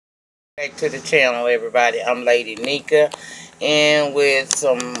Back to the channel, everybody. I'm Lady Nika, and with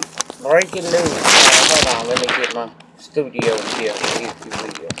some breaking news. Hold on, let me get my studio here, if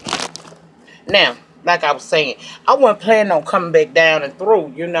you will. Now, like I was saying, I wasn't planning on coming back down and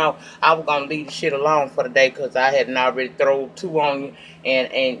through. You know, I was gonna leave the shit alone for the day because I had already thrown two on you,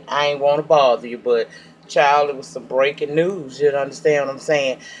 and I ain't want to bother you. But, child, it was some breaking news. You understand what I'm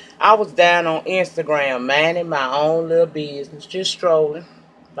saying? I was down on Instagram, minding my own little business, just strolling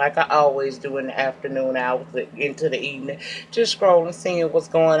like I always do in the afternoon hours into the evening, just scrolling, seeing what's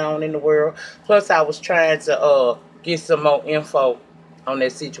going on in the world. Plus, I was trying to get some more info on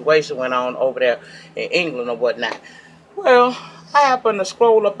that situation went on over there in England or whatnot. Well, I happened to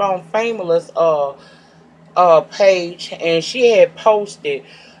scroll up on Famous page, and she had posted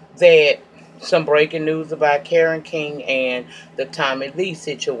that some breaking news about Karen King and the Tommie Lee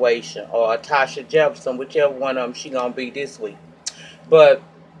situation, or Tasha Jefferson, whichever one of them she gonna be this week. But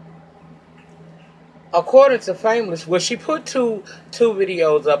according to Famous, well, she put two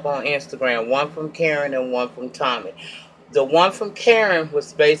videos up on Instagram, one from Karen and one from Tommie. The one from Karen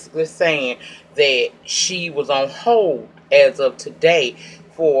was basically saying that she was on hold as of today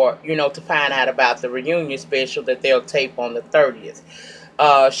for, to find out about the reunion special that they'll tape on the 30th.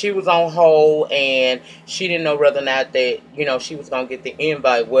 She was on hold, and she didn't know whether or not that, she was going to get the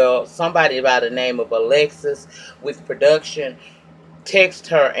invite. Well, somebody by the name of Alexis with production text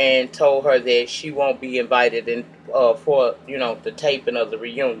her and told her that she won't be invited in for the taping of the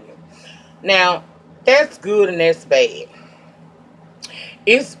reunion. Now, that's good and that's bad.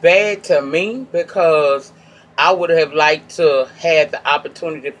 It's bad to me because I would have liked to have the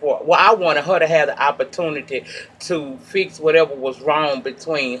opportunity I wanted her to have the opportunity to fix whatever was wrong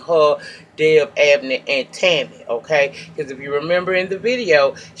between her, Deb, Abney, and Tommie, okay? Because if you remember in the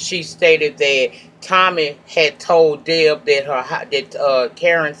video, she stated that Tommie had told Deb that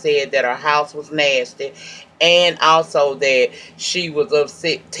Karen said that her house was nasty, and also that she was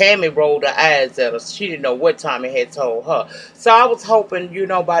upset. Tommie rolled her eyes at her. She didn't know what Tommie had told her. So I was hoping,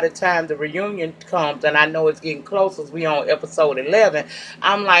 by the time the reunion comes, and I know it's getting closer, as we on episode 11,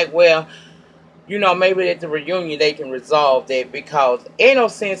 I'm like, well, maybe at the reunion they can resolve that, because ain't no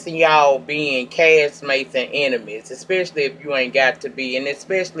sense in y'all being castmates and enemies, especially if you ain't got to be, and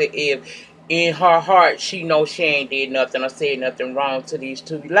especially if in her heart she knows she ain't did nothing or said nothing wrong to these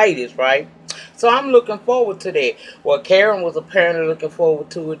two ladies, right? So I'm looking forward to that. Well, Karen was apparently looking forward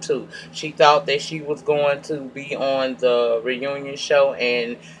to it too. She thought that she was going to be on the reunion show,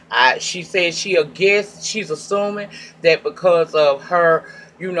 and she said she's assuming that because of her,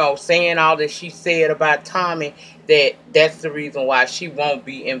 saying all that she said about Tommie, that's the reason why she won't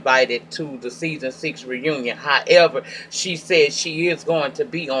be invited to the season 6 reunion. However, she said she is going to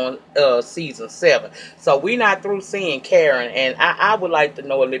be on season 7. So we're not through seeing Karen, and I would like to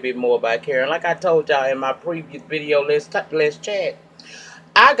know a little bit more about Karen. Like I told y'all in my previous video, let's chat.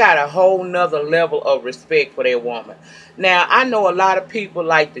 I got a whole nother level of respect for that woman. Now, I know a lot of people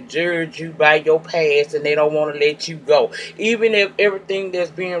like to judge you by your past, and they don't want to let you go. Even if everything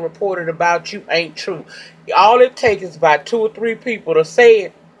that's being reported about you ain't true. All it takes is about 2 or 3 people to say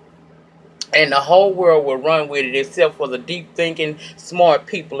it, and the whole world will run with it, except for the deep thinking, smart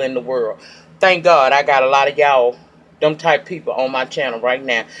people in the world. Thank God I got a lot of y'all, them type people on my channel right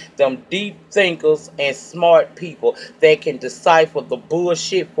now. Them deep thinkers and smart people that can decipher the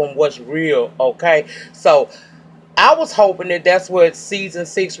bullshit from what's real, okay? So I was hoping that that's what season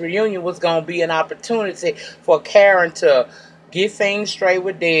 6 reunion was going to be, an opportunity for Karen to get things straight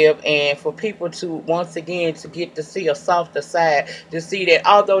with Deb, and for people to, once again, to get to see a softer side, to see that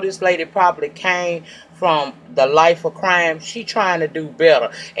although this lady probably came from the life of crime, she trying to do better.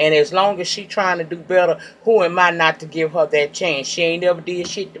 And as long as she trying to do better, who am I not to give her that chance? She ain't never did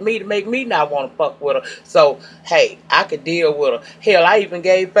shit to me to make me not want to fuck with her. So, hey, I could deal with her. Hell, I even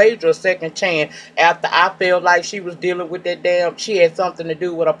gave Phaedra a second chance after I felt like she was dealing with that damn, she had something to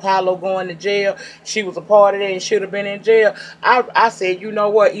do with Apollo going to jail. She was a part of that and should have been in jail. I said, you know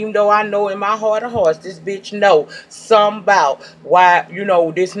what, even though I know in my heart of hearts, this bitch know something about why,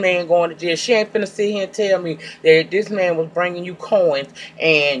 this man going to jail. She ain't finna sit here and tell me that this man was bringing you coins,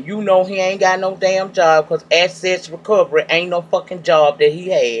 and he ain't got no damn job, because assets recovery ain't no fucking job that he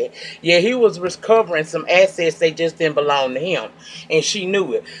had. Yeah, he was recovering some assets, they just didn't belong to him, and she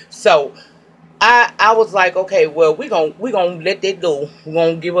knew it. So I was like, okay, well, we gonna let that go. We're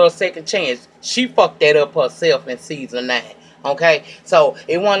gonna give her a second chance. She fucked that up herself in season 9. Okay, so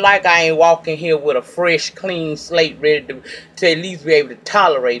it wasn't like I ain't walking here with a fresh, clean slate ready to at least be able to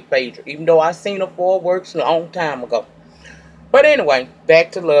tolerate Phaedra, even though I seen her for works a long time ago. But anyway,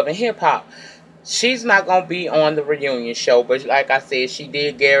 back to Love and Hip Hop. She's not going to be on the reunion show, but like I said, she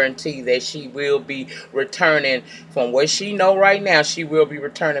did guarantee that she will be returning. From what she know right now, she will be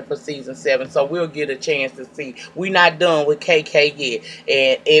returning for season 7, so we'll get a chance to see. We not done with KK yet.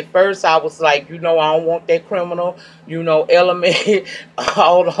 And at first I was like, I don't want that criminal, element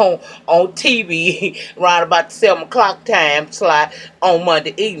all on TV right about the 7 o'clock time slot on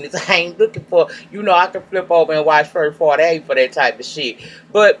Monday evenings. I ain't looking for, I can flip over and watch First 48 for that type of shit.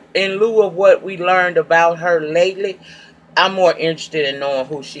 But in lieu of what we learned about her lately, I'm more interested in knowing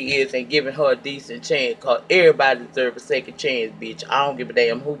who she is and giving her a decent chance, because everybody deserves a second chance, bitch. I don't give a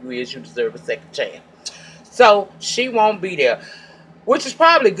damn who you is, you deserve a second chance. So she won't be there, which is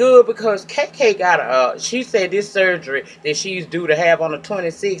probably good, because KK got she said this surgery that she's due to have on the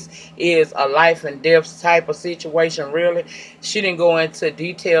 26th is a life and death type of situation, really. She didn't go into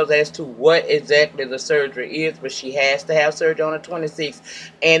details as to what exactly the surgery is, but she has to have surgery on the 26th.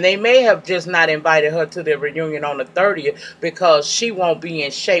 And they may have just not invited her to the reunion on the 30th because she won't be in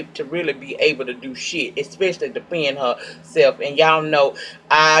shape to really be able to do shit, especially defend herself. And y'all know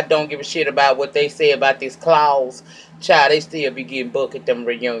I don't give a shit about what they say about this clause. Child, they still be getting booked at them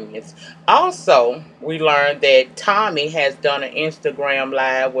reunions. Also, we learned that Tommie has done an Instagram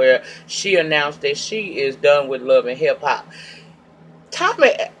live where she announced that she is done with Love and Hip Hop.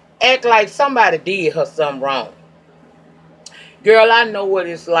 Tommie act like somebody did her something wrong. Girl, I know what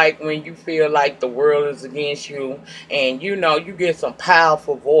it's like when you feel like the world is against you, and you get some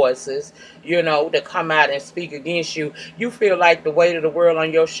powerful voices, that come out and speak against you. You feel like the weight of the world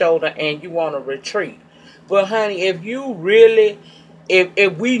on your shoulder and you want to retreat. But honey, if you really,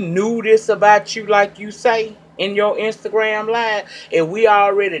 if we knew this about you, like you say in your Instagram live, if we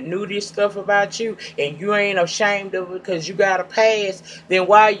already knew this stuff about you and you ain't ashamed of it because you got a pass, then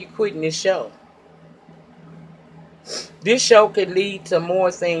why are you quitting this show? This show could lead to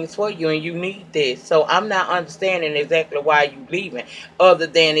more things for you, and you need this. So I'm not understanding exactly why you leaving, other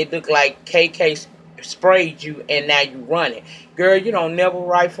than it looked like KK sprayed you and now you running. Girl, you don't never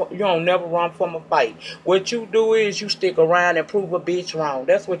run from a fight. What you do is you stick around and prove a bitch wrong.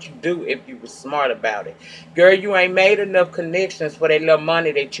 That's what you do if you were smart about it. Girl, you ain't made enough connections for that little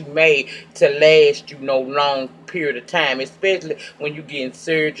money that you made to last you no long period of time, especially when you getting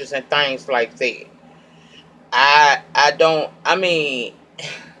surgeries and things like that. I mean,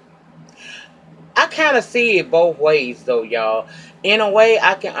 I kind of see it both ways, though, y'all. In a way,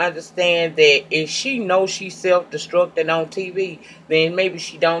 I can understand that if she knows she's self-destructing on TV, then maybe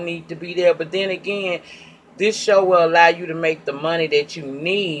she don't need to be there. But then again, this show will allow you to make the money that you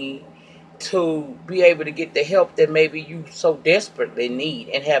need to be able to get the help that maybe you so desperately need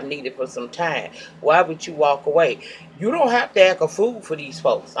and have needed for some time. Why would you walk away? You don't have to act a fool for these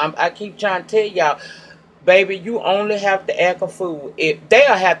folks. I keep trying to tell y'all, baby, you only have to act a fool if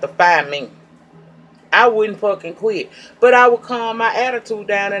they'll have to fire me. I wouldn't fucking quit. But I would calm my attitude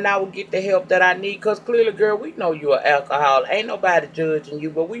down and I would get the help that I need. Because clearly, girl, we know you're an alcoholic. Ain't nobody judging you,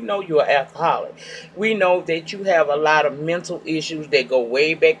 but we know you're an alcoholic. We know that you have a lot of mental issues that go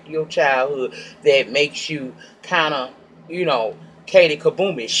way back to your childhood that makes you kind of, Katie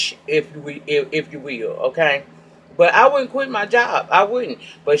Kaboomish, if you will, okay? But I wouldn't quit my job. I wouldn't.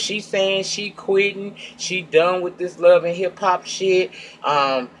 But she's saying she quitting. She done with this love and hip hop shit.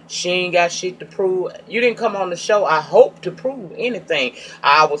 She ain't got shit to prove. You didn't come on the show, I hope, to prove anything.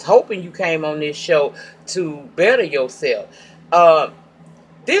 I was hoping you came on this show to better yourself.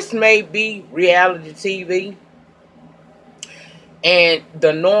 This may be reality TV. And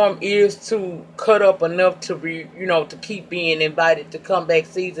the norm is to cut up enough to to keep being invited to come back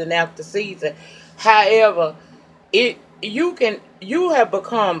season after season. However, you have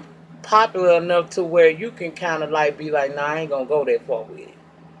become popular enough to where you can kind of like be like, nah, I ain't gonna go that far with it.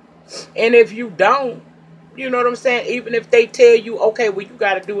 And if you don't, you know what I'm saying? Even if they tell you, okay, well, you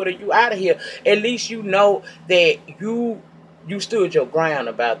got to do it or you out of here, at least you know that you stood your ground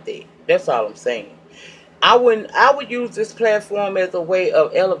about that. That's all I'm saying. I would use this platform as a way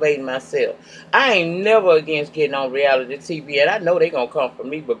of elevating myself. I ain't never against getting on reality TV, and I know they gonna come for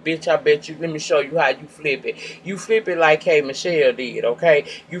me, but bitch, I bet you, let me show you how you flip it. You flip it like K. Michelle did, okay?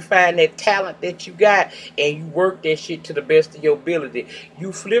 You find that talent that you got, and you work that shit to the best of your ability.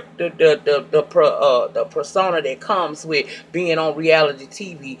 You flip the persona that comes with being on reality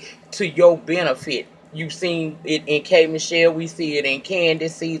TV to your benefit. You've seen it in K. Michelle. We see it in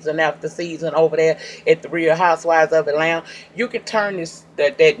Candace season after season over there at the Real Housewives of Atlanta. You can turn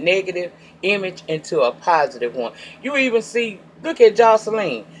that negative image into a positive one. You even see, look at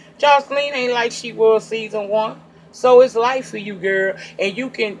Jocelyn. Jocelyn ain't like she was season 1. So it's life for you, girl, and you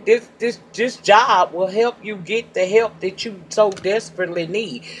can this job will help you get the help that you so desperately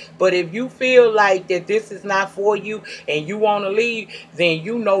need. But if you feel like that this is not for you and you want to leave, then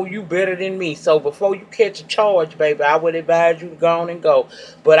you know you better than me. So before you catch a charge, baby, I would advise you to go on and go.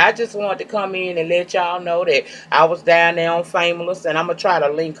 But I just wanted to come in and let y'all know that I was down there on Famous, and I'm gonna try to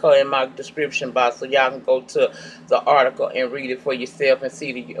link her in my description box so y'all can go to the article and read it for yourself and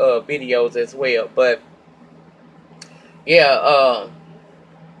see the videos as well. But yeah,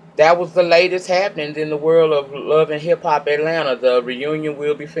 that was the latest happenings in the world of Love and Hip Hop Atlanta. The reunion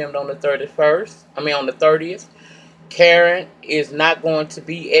will be filmed on the 31st. I mean, on the 30th. Karen is not going to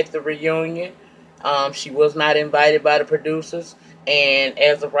be at the reunion. She was not invited by the producers. And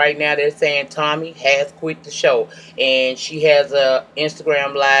as of right now, they're saying Tommie has quit the show. And she has a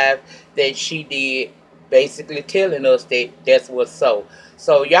Instagram live that she did basically telling us that that's what's so.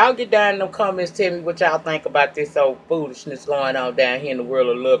 So y'all get down in the comments, tell me what y'all think about this old foolishness going on down here in the world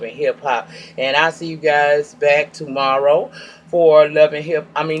of love and hip hop. And I'll see you guys back tomorrow for Love and Hip.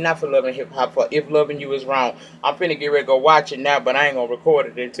 I mean, not for Love and Hip Hop, for If Loving You Is Wrong. I'm finna get ready to go watch it now, but I ain't gonna record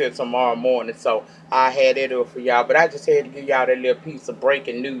it until tomorrow morning. So I had that up for y'all. But I just had to give y'all that little piece of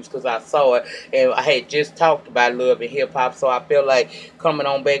breaking news because I saw it and I had just talked about Love and Hip Hop. So I feel like coming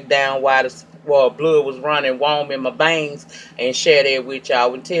on back down while the blood was running warm in my veins and share that with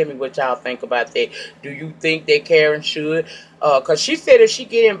y'all and tell me what y'all think about that. Do you think that Karen should? Because she said if she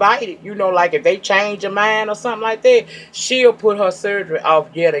get invited, you know, like if they change her mind or something like that, she'll put her surgery off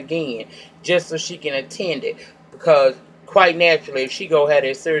yet again just so she can attend it. Because quite naturally, if she go have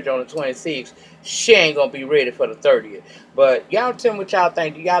that surgery on the 26th, she ain't going to be ready for the 30th. But y'all tell me what y'all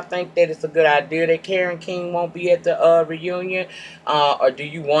think. Do y'all think that it's a good idea that Karen King won't be at the reunion? Or do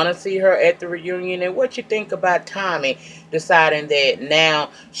you want to see her at the reunion? And what you think about Tommie deciding that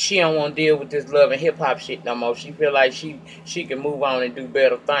now she don't want to deal with this love and hip hop shit no more? She feel like she can move on and do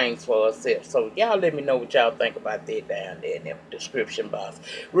better things for herself. So y'all let me know what y'all think about that down there in the description box.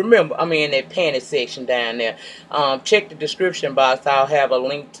 Remember, I mean in that panty section down there. Check the description box. I'll have a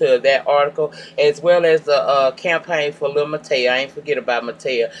link to that article as well as the campaign for little Matea. I ain't forget about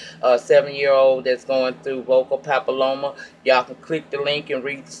Matea, a 7-year-old that's going through vocal papilloma. Y'all can click the link and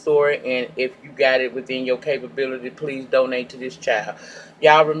read the story, and if you got it within your capability, please donate to this child.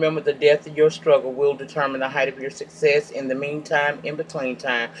 Y'all remember, the depth of your struggle will determine the height of your success. In the meantime, in between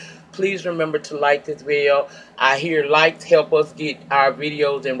time, please remember to like this video. I hear likes help us get our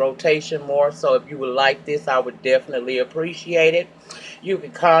videos in rotation more, so if you would like this, I would definitely appreciate it. You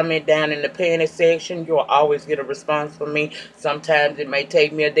can comment down in the panty section. You'll always get a response from me. Sometimes it may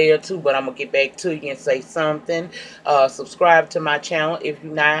take me a day or two, but I'm going to get back to you and say something. Subscribe to my channel if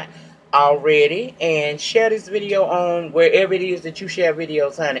you're not already. And share this video on wherever it is that you share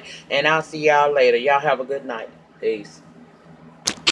videos, honey. And I'll see y'all later. Y'all have a good night. Peace.